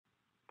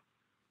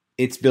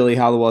It's Billy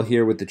Hollowell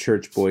here with the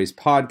Church Boys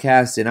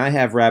podcast, and I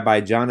have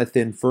Rabbi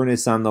Jonathan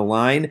Bernis on the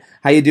line.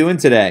 How you doing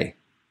today?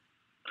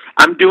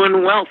 I'm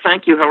doing well,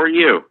 thank you. How are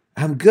you?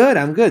 I'm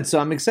good. So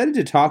I'm excited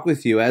to talk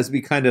with you as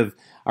we kind of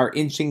are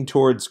inching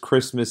towards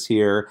Christmas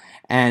here.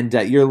 And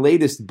your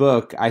latest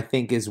book, I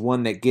think, is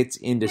one that gets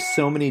into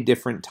so many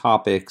different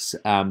topics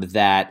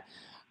that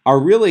are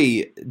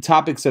really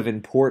topics of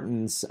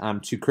importance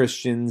to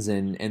Christians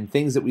and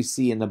things that we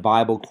see in the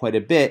Bible quite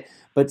a bit.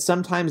 But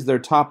sometimes they're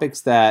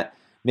topics that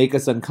make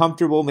us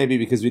uncomfortable, maybe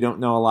because we don't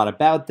know a lot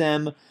about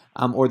them,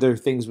 or they're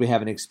things we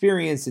haven't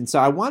experienced. And so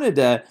I wanted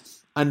to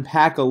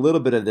unpack a little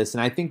bit of this,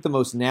 and I think the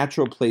most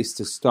natural place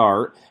to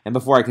start, and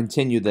before I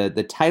continue,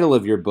 the title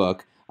of your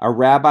book, A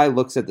Rabbi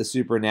Looks at the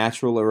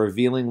Supernatural, a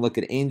revealing look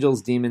at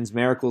angels, demons,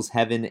 miracles,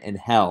 heaven, and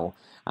hell.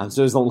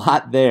 So there's a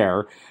lot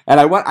there. And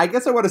I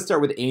guess I want to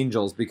start with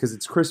angels, because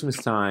it's Christmas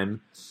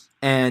time,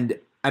 and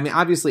I mean,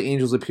 obviously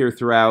angels appear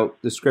throughout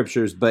the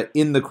scriptures, but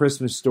in the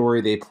Christmas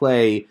story, they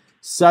play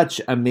such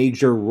a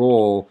major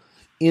role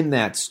in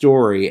that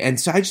story. And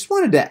so I just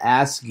wanted to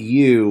ask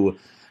you,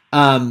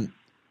 when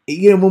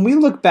we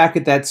look back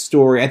at that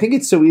story, I think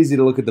it's so easy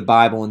to look at the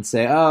Bible and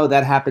say, oh,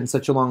 that happened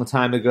such a long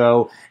time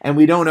ago, and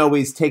we don't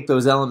always take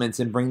those elements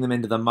and bring them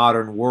into the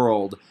modern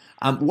world.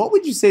 What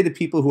would you say to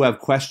people who have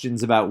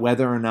questions about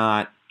whether or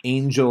not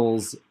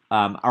angels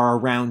are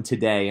around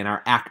today and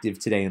are active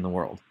today in the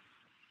world?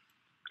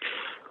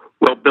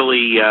 Well,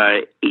 Billy,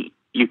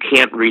 you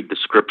can't read the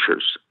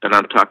scriptures, and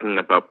I'm talking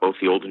about both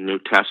the Old and New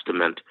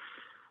Testament,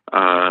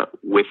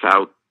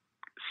 without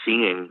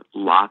seeing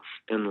lots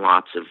and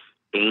lots of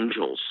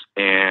angels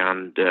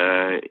and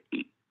things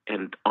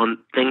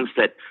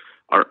that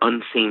are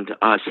unseen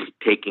to us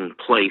taking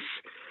place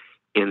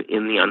in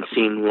the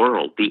unseen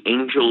world. The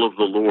angel of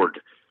the Lord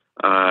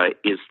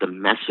is the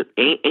message.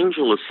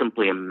 Angel is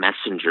simply a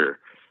messenger,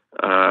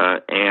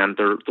 and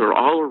they're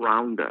all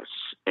around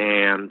us,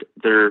 and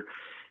they're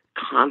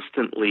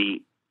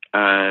constantly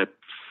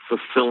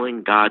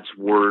fulfilling God's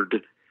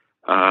word,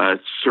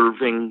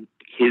 serving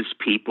His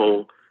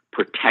people,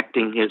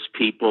 protecting His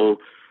people,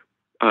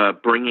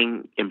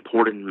 bringing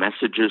important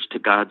messages to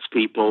God's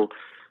people,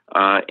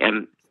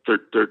 and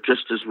they're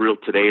just as real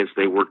today as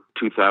they were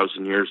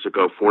 2,000 years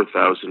ago,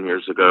 4,000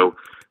 years ago,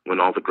 when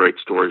all the great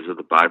stories of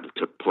the Bible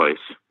took place.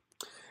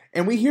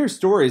 And we hear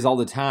stories all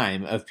the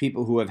time of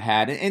people who have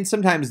had, and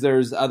sometimes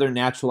there's other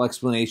natural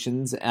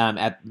explanations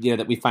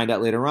that we find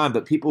out later on,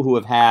 but people who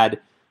have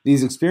had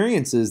these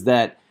experiences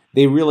that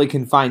they really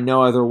can find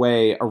no other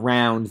way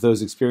around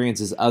those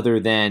experiences other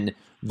than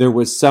there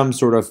was some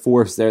sort of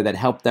force there that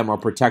helped them or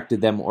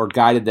protected them or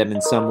guided them in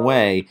some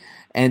way.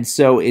 And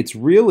so it's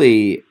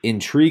really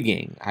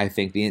intriguing, I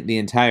think, the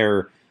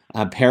entire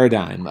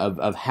paradigm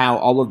of how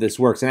all of this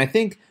works. And I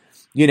think,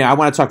 I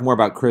want to talk more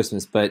about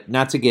Christmas, but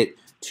not to get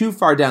too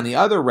far down the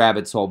other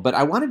rabbit's hole, but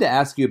I wanted to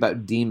ask you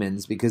about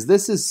demons, because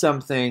this is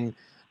something,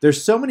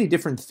 there's so many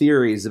different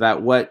theories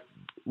about what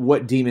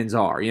demons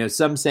are.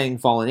 Some saying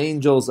fallen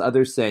angels,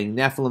 others saying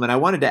Nephilim, and I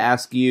wanted to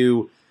ask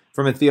you,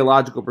 from a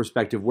theological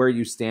perspective, where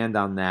you stand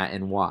on that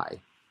and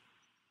why.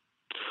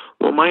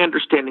 Well, my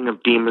understanding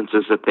of demons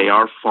is that they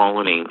are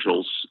fallen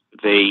angels.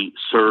 They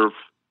serve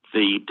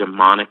the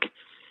demonic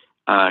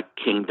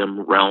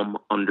kingdom realm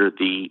under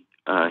the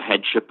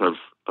headship of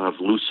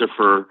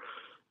Lucifer,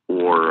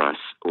 or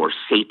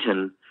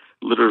Satan,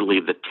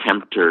 literally the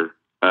tempter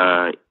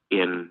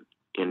in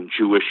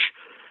Jewish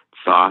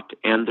thought,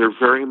 and they're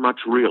very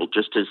much real,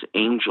 just as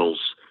angels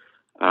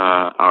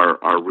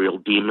are real.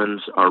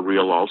 Demons are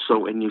real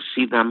also, and you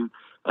see them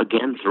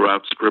again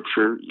throughout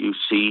Scripture. You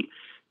see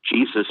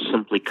Jesus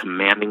simply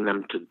commanding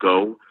them to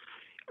go.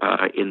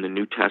 In the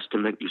New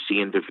Testament, you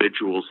see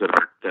individuals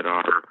that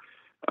are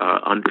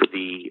under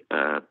the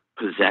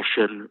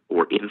possession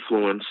or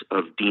influence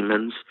of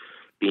demons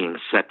being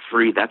set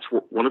free. That's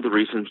one of the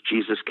reasons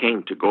Jesus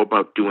came, to go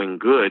about doing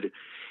good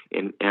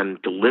and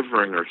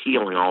delivering or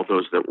healing all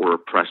those that were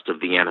oppressed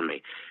of the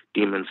enemy.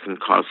 Demons can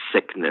cause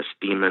sickness.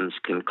 Demons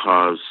can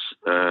cause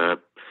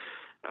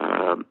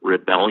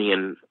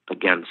rebellion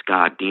against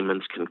God.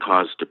 Demons can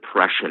cause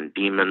depression.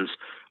 Demons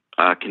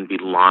can be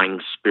lying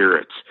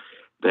spirits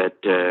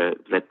that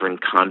bring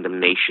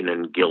condemnation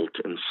and guilt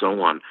and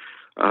so on.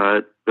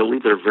 Billy,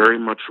 they're very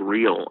much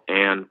real,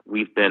 and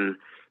we've been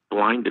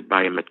blinded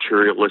by a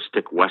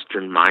materialistic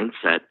Western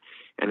mindset,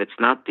 and it's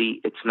not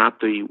the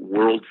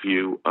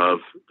worldview of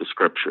the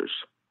scriptures.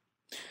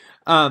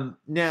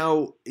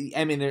 Now,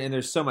 I mean, and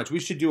there's so much. We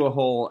should do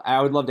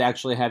I would love to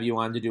actually have you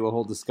on to do a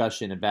whole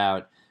discussion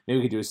about, maybe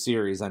we could do a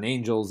series on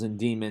angels and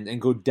demons and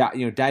go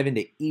dive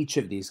into each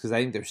of these, because I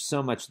think there's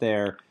so much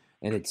there,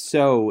 and it's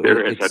so...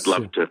 I'd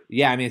love to.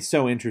 Yeah, I mean, it's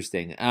so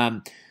interesting.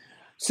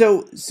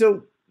 So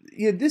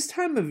this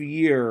time of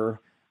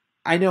year,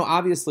 I know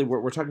obviously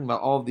we're talking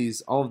about all of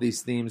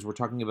these themes. We're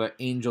talking about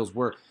angels.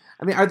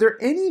 Are there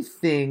any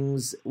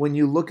things, when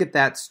you look at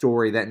that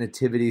story, that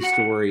nativity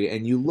story,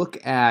 and you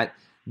look at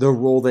the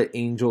role that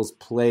angels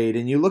played,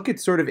 and you look at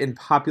sort of in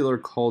popular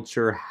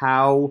culture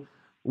how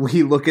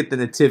we look at the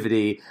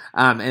Nativity,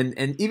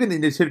 and even the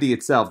Nativity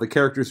itself, the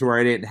characters who are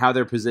in it and how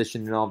they're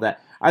positioned and all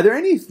that. Are there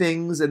any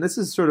things, and this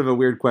is sort of a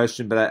weird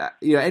question, but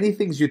any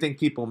things you think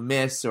people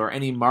miss, or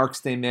any marks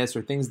they miss,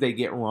 or things they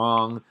get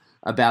wrong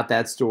about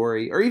that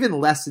story, or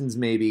even lessons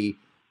maybe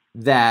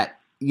that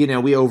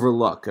we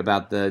overlook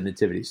about the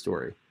Nativity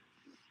story?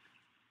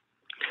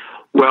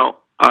 Well,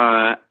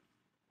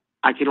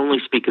 I can only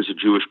speak as a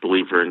Jewish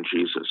believer in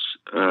Jesus,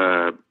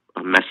 a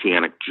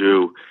Messianic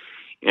Jew,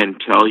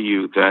 and tell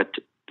you that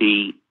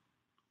the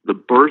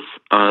birth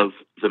of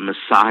the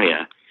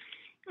Messiah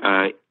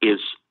is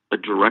a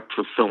direct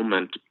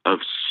fulfillment of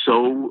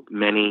so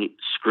many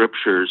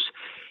scriptures,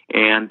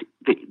 and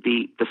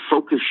the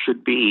focus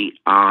should be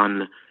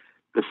on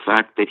the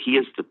fact that he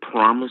is the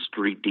promised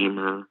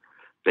Redeemer,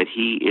 that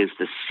he is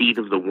the seed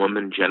of the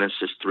woman,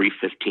 Genesis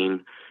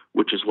 3:15,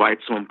 which is why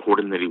it's so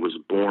important that he was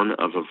born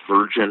of a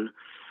virgin.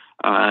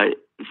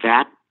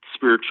 That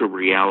spiritual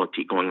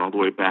reality, going all the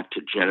way back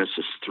to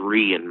Genesis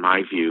 3, in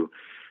my view,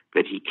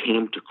 that he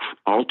came to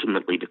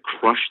ultimately to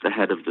crush the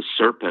head of the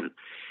serpent,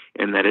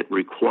 and that it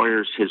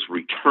requires his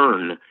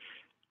return,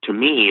 to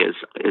me is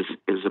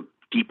a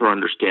deeper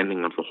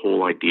understanding of the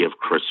whole idea of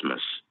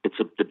Christmas. It's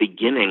the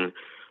beginning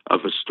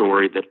of a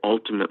story that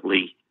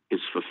ultimately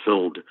is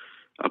fulfilled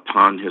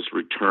upon his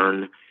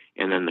return,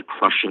 and then the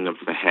crushing of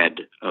the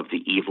head of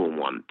the evil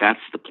one.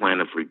 That's the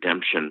plan of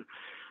redemption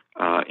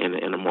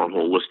in a more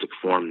holistic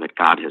form that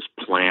God has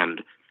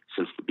planned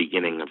since the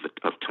beginning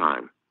of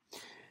time.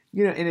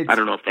 And I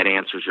don't know if that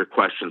answers your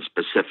question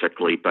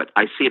specifically, but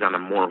I see it in a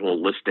more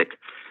holistic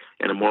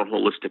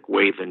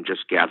way than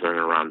just gathering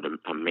around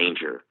a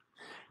manger.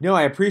 No,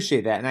 I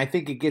appreciate that, and I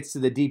think it gets to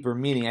the deeper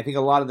meaning. I think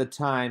a lot of the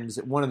times,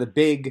 one of the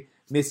big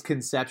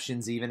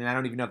misconceptions even, and I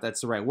don't even know if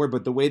that's the right word,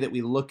 but the way that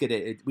we look at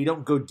it, we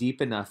don't go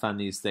deep enough on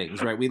these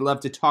things, right? We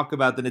love to talk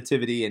about the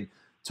Nativity and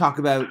talk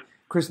about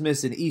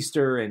Christmas and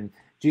Easter and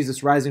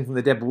Jesus rising from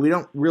the dead, but we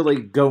don't really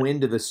go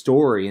into the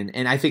story.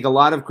 And I think a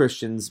lot of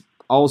Christians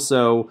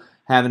also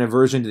have an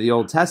aversion to the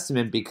Old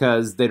Testament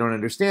because they don't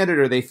understand it,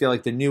 or they feel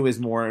like the new is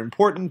more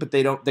important, but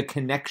they don't, the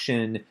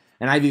connection,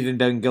 and I've even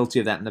been guilty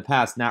of that in the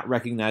past, not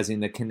recognizing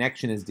the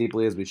connection as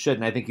deeply as we should.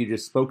 And I think you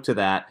just spoke to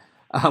that,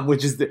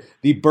 which is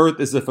the birth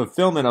is a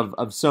fulfillment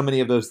of so many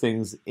of those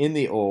things in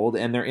the Old,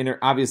 and they're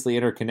obviously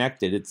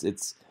interconnected.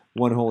 It's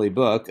one holy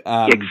book.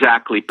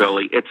 Exactly,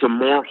 Billy. It's a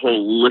more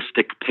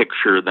holistic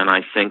picture than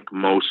I think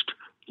most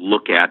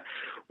look at.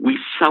 We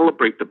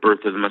celebrate the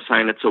birth of the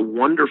Messiah, and it's a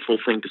wonderful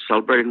thing to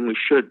celebrate, and we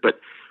should, but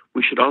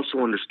we should also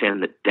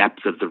understand the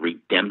depth of the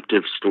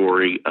redemptive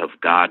story of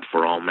God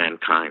for all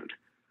mankind.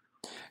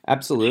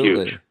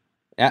 Absolutely.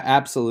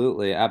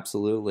 Absolutely.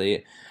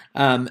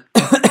 And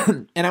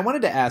I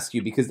wanted to ask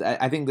you, because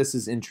I think this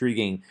is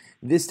intriguing.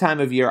 This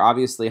time of year,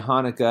 obviously,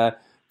 Hanukkah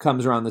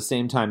comes around the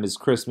same time as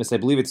Christmas. I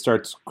believe it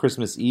starts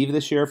Christmas Eve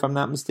this year, if I'm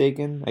not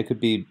mistaken. I could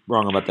be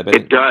wrong about that. But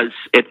it does.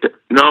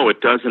 No,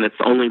 it doesn't. It's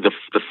only the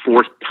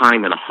fourth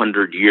time in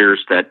 100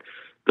 years that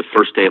the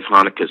first day of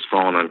Hanukkah has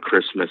fallen on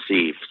Christmas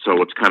Eve.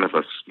 So it's kind of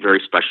a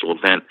very special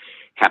event.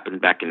 Happened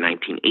back in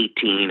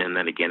 1918, and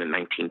then again in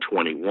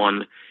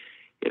 1921.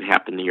 It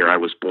happened the year I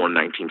was born,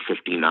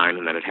 1959,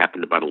 and then it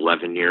happened about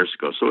 11 years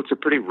ago. So it's a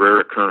pretty rare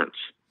occurrence.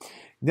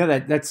 No,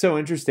 that's so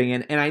interesting,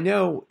 and I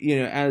know,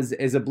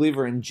 as a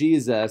believer in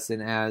Jesus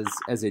and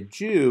as a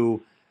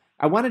Jew,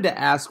 I wanted to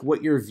ask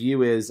what your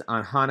view is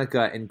on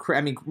Hanukkah. And I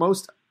mean,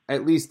 most,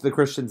 at least the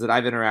Christians that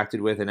I've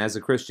interacted with, and as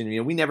a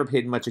Christian, we never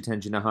paid much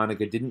attention to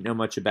Hanukkah, didn't know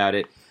much about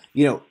it.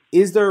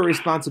 Is there a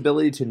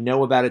responsibility to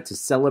know about it, to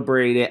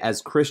celebrate it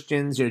as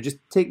Christians? Just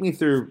take me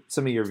through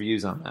some of your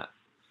views on that.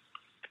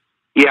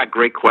 Yeah,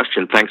 great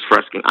question. Thanks for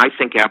asking. I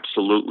think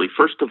absolutely.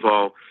 First of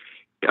all,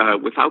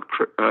 without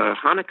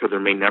Hanukkah,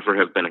 there may never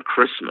have been a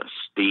Christmas.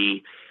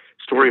 The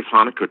story of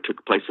Hanukkah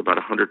took place about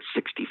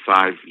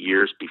 165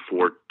 years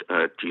before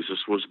Jesus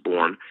was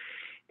born,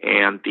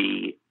 and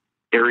the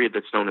area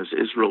that's known as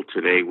Israel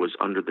today was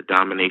under the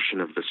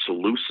domination of the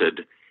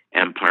Seleucid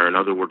Empire. In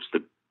other words,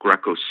 the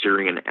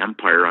Greco-Syrian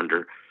Empire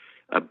under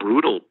a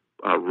brutal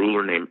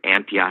ruler named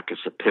Antiochus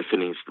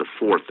Epiphanes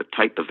IV, the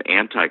type of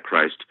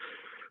Antichrist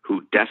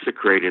who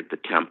desecrated the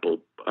temple,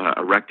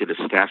 erected a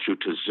statue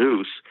to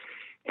Zeus,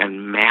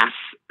 and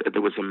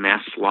there was a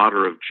mass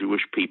slaughter of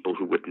Jewish people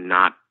who would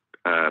not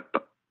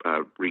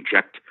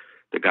reject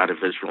the God of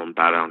Israel and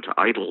bow down to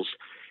idols.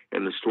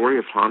 And the story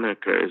of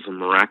Hanukkah is a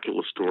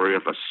miraculous story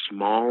of a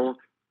small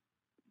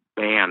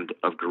band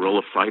of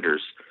guerrilla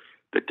fighters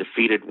that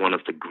defeated one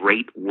of the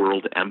great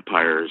world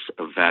empires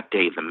of that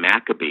day, the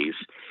Maccabees.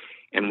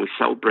 And we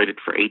celebrated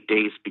for 8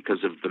 days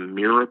because of the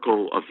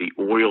miracle of the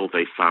oil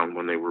they found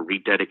when they were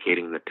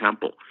rededicating the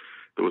temple.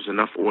 There was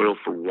enough oil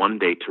for one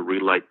day to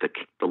relight the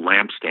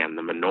lampstand,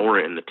 the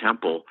menorah in the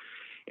temple,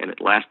 and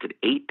it lasted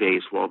 8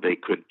 days while they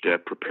could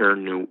prepare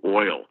new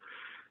oil.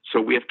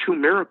 So we have two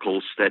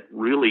miracles that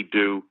really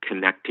do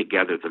connect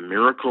together: the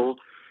miracle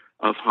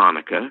of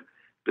Hanukkah,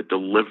 the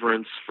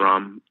deliverance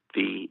from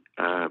the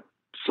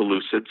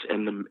Seleucids,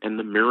 and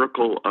the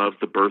miracle of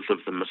the birth of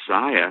the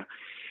Messiah.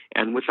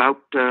 And without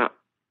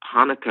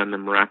Hanukkah and the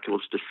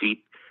miraculous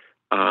defeat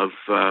of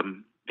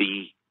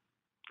the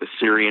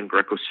Syrian,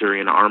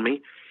 Greco-Syrian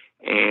army,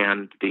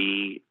 and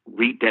the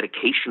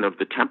rededication of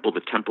the temple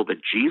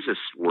that Jesus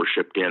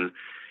worshipped in.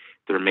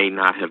 There may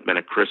not have been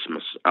a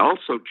Christmas.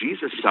 Also,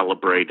 Jesus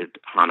celebrated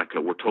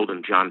Hanukkah. We're told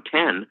in John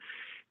 10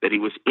 that he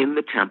was in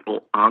the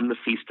temple on the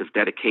Feast of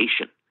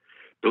Dedication.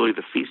 Billy,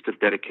 the Feast of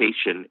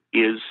Dedication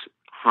is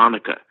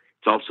Hanukkah.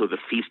 It's also the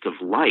Feast of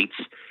Lights,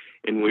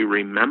 and we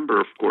remember,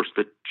 of course,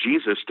 that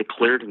Jesus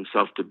declared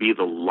himself to be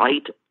the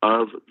light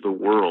of the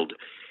world.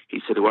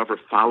 He said, whoever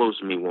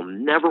follows me will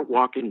never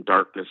walk in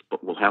darkness,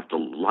 but will have the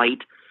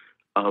light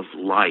of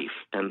life.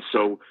 And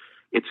so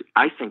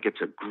I think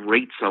it's a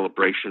great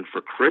celebration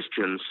for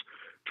Christians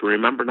to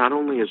remember not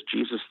only is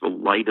Jesus the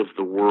light of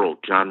the world,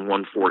 John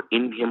 1:4,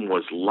 in him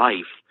was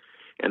life,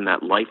 and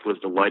that life was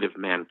the light of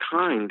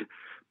mankind,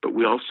 but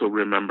we also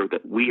remember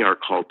that we are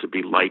called to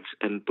be lights.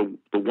 And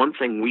the one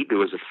thing we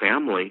do as a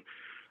family,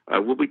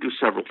 we do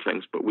several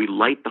things, but we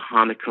light the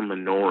Hanukkah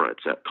menorah.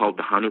 It's called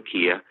the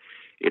Hanukkah.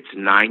 It's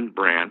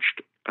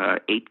 9-branched,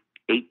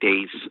 8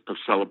 days of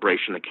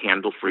celebration, a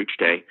candle for each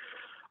day.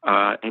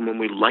 And when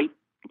we light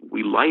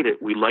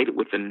it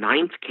with the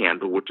 9th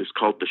candle, which is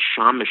called the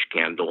Shamash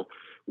candle,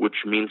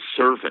 which means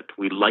servant.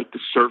 We light the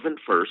servant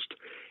first,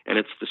 and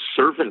it's the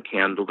servant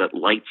candle that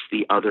lights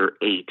the other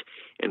 8.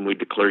 And we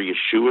declare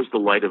Yeshua is the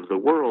light of the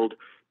world,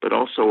 but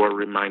also are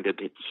reminded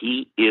that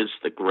he is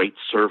the great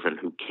servant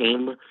who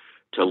came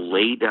to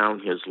lay down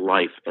his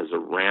life as a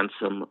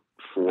ransom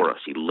for us.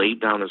 He laid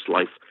down his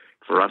life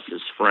for us,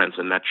 his friends.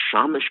 And that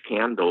Shamash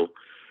candle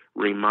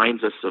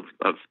reminds us of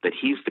that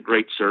he's the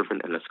great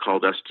servant, and it's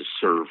called us to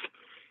serve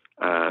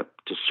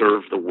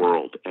the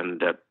world.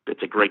 And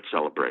it's a great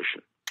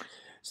celebration.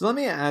 So let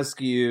me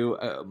ask you,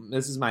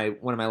 this is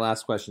one of my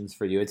last questions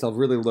for you. It's a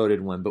really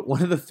loaded one, but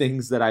one of the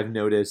things that I've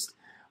noticed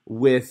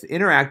with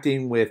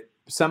interacting with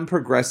some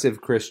progressive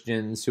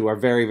Christians who are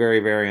very, very,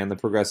 very on the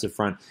progressive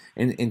front,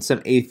 and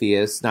some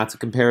atheists, not to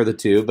compare the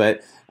two,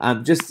 but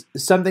just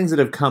some things that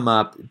have come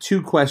up,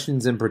 2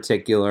 questions in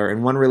particular,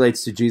 and one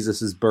relates to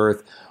Jesus'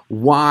 birth.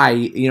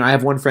 Why? I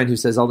have one friend who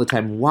says all the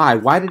time, why?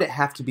 Why did it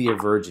have to be a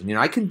virgin?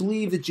 I can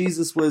believe that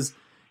Jesus was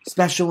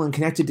special and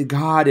connected to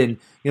God, and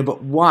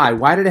but why?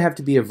 Why did it have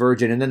to be a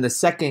virgin? And then the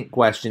second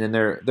question, and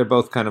they're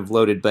both kind of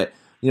loaded, but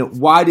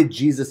why did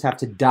Jesus have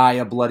to die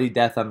a bloody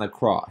death on the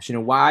cross?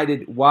 Why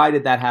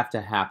did that have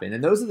to happen?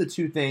 And those are the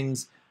 2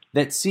 things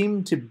that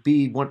seem to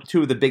be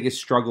 2 of the biggest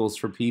struggles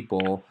for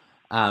people,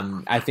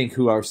 I think,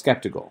 who are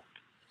skeptical.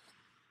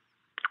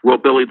 Well,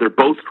 Billy, they're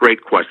both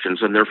great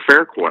questions, and they're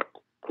fair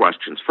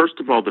questions. First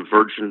of all, the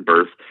virgin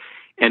birth,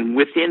 and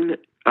within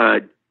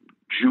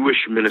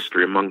Jewish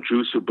ministry, among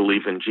Jews who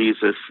believe in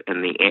Jesus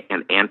and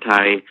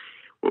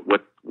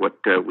what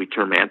we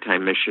term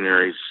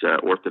anti-missionaries,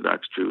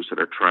 Orthodox Jews that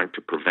are trying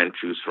to prevent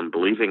Jews from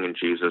believing in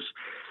Jesus,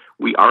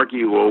 we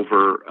argue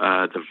over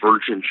the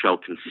virgin shall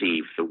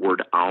conceive, the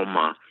word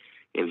alma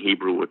in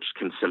Hebrew, which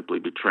can simply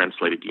be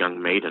translated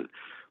young maiden.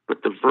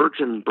 But the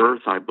virgin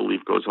birth, I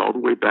believe, goes all the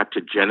way back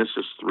to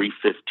Genesis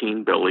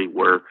 3:15, Billy,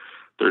 where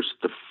there's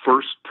the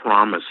first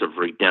promise of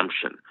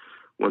redemption,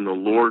 when the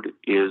Lord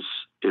is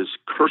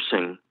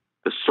cursing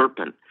the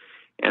serpent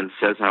and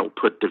says, I'll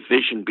put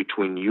division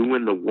between you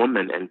and the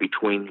woman, and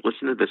between,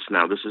 listen to this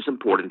now, this is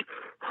important,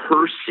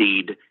 her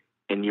seed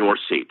and your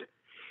seed.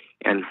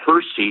 And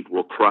her seed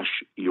will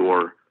crush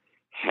your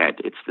head.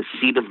 It's the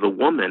seed of the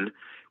woman,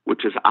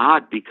 which is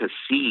odd because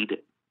seed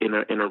in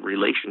a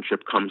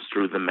relationship comes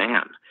through the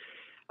man.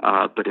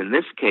 But in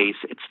this case,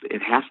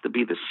 it has to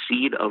be the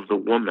seed of the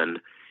woman,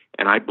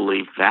 and I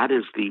believe that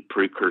is the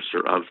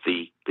precursor of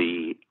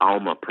the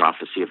Alma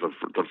prophecy of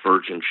the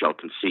virgin shall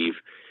conceive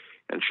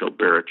and shall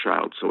bear a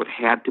child. So it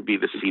had to be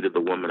the seed of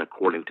the woman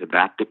according to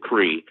that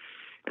decree,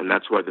 and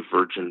that's why the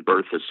virgin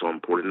birth is so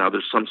important. Now,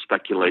 there's some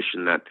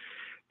speculation that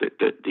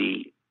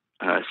the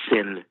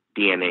sin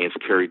DNA is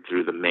carried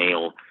through the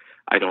male.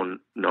 I don't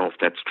know if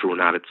that's true or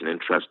not. It's an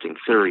interesting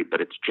theory,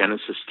 but it's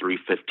Genesis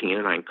 3:15,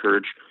 and I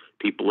encourage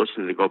people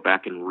listening to go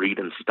back and read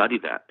and study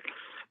that.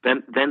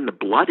 Then the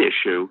blood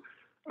issue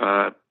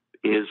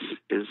is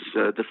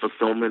the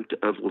fulfillment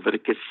of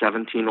Leviticus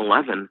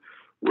 17:11,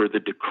 where the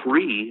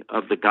decree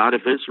of the God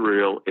of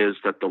Israel is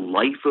that the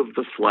life of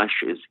the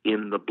flesh is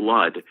in the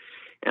blood,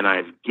 and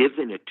I've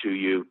given it to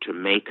you to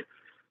make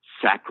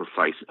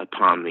sacrifice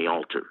upon the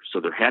altar. So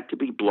there had to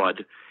be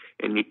blood,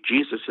 and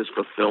Jesus is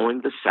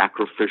fulfilling the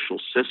sacrificial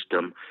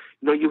system.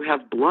 You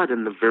have blood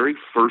in the very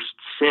first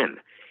sin.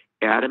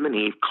 Adam and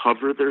Eve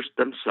cover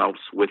themselves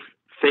with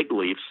fig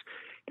leaves,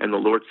 and the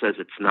Lord says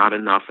it's not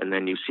enough, and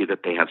then you see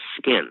that they have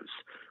skins.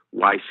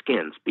 Why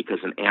skins? Because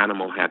an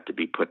animal had to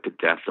be put to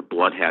death. The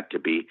blood had to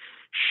be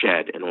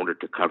shed in order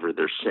to cover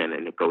their sin,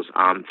 and it goes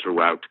on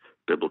throughout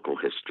biblical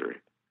history.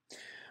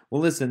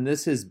 Well, listen,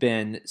 this has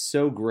been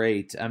so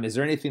great. Is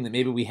there anything that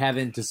maybe we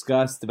haven't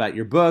discussed about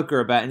your book or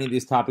about any of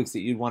these topics that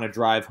you'd want to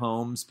drive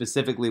home,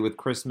 specifically with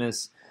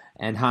Christmas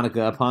and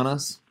Hanukkah upon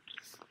us?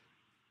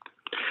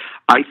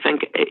 I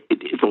think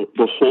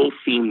the whole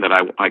theme that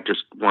I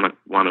just want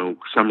to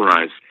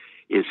summarize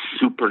is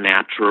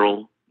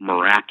supernatural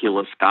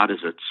miraculous. God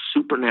is a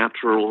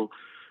supernatural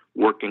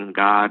working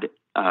God.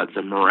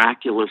 The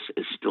miraculous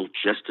is still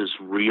just as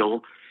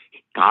real.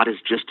 God is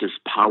just as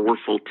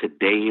powerful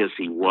today as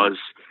he was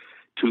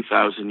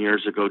 2,000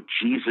 years ago.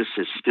 Jesus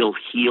is still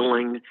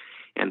healing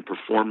and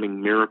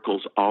performing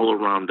miracles all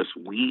around us.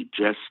 We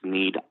just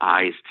need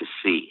eyes to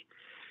see,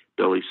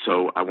 Billy.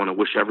 So I want to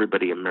wish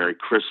everybody a Merry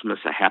Christmas,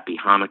 a Happy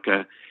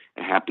Hanukkah,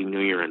 a Happy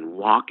New Year, and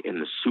walk in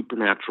the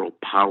supernatural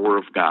power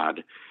of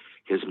God,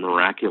 his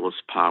miraculous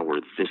power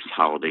this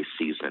holiday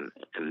season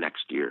and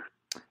next year.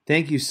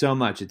 Thank you so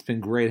much. It's been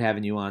great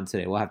having you on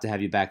today. We'll have to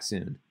have you back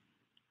soon.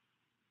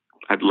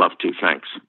 I'd love to. Thanks.